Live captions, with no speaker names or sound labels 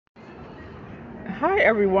Hi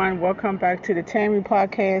everyone, welcome back to the Tammy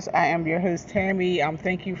podcast. I am your host Tammy.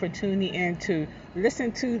 Thank you for tuning in to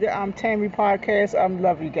listen to the Tammy podcast.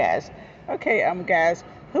 Love you guys. Okay, guys,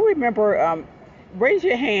 who remember raise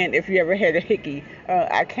your hand if you ever had a hickey.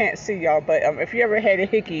 I can't see y'all, but if you ever had a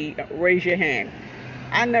hickey, raise your hand.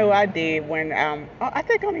 I know I did when I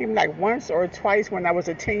think only like once or twice when I was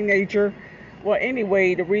a teenager. Well,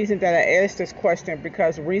 anyway, the reason that I asked this question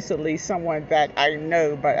because recently someone that I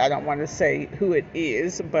know, but I don't want to say who it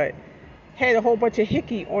is, but had a whole bunch of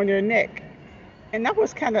hickey on their neck, and I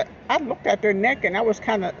looked at their neck and I was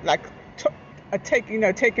kind of like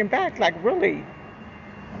taken back, like really,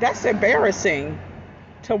 that's embarrassing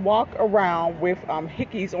to walk around with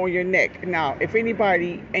hickeys on your neck. Now, if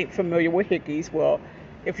anybody ain't familiar with hickeys, well,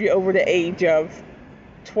 if you're over the age of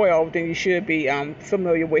 12, then you should be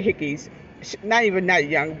familiar with hickeys. Not even that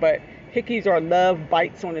young, but hickeys are love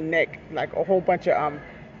bites on the neck, like a whole bunch of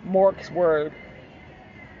marks where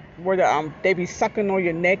they be sucking on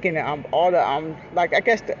your neck and all the like I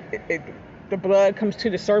guess the blood comes to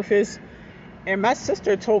the surface. And my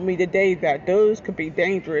sister told me today that those could be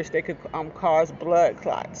dangerous. They could cause blood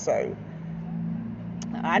clots. So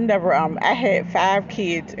I had 5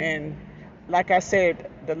 kids, and like I said,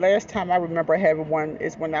 the last time I remember having one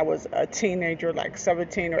is when I was a teenager, like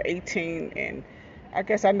 17 or 18, and I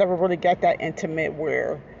guess I never really got that intimate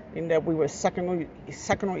where we were sucking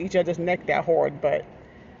on each other's neck that hard. But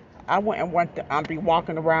I wouldn't want to be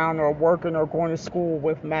walking around or working or going to school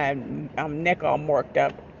with my neck all marked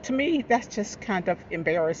up. To me, that's just kind of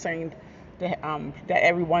embarrassing that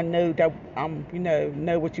everyone knew that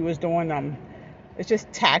know what you was doing. It's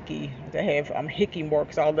just tacky to have hickey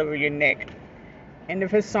marks all over your neck. And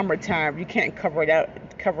if it's summertime, you can't cover it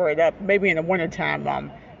up. Cover it up. Maybe in the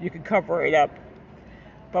wintertime, you can cover it up.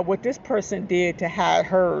 But what this person did to hide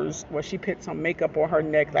hers was she put some makeup on her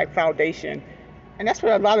neck, like foundation, and that's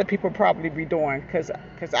what a lot of people probably be doing. Cause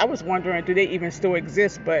I was wondering, do they even still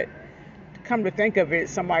exist? But come to think of it,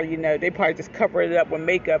 somebody they probably just cover it up with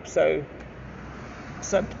makeup, so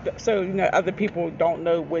other people don't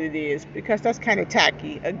know what it is, because that's kind of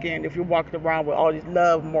tacky. Again, if you're walking around with all these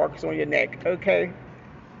love marks on your neck, okay.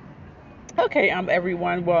 Okay,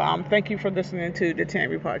 everyone. Well, thank you for listening to the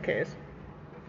Tammy podcast.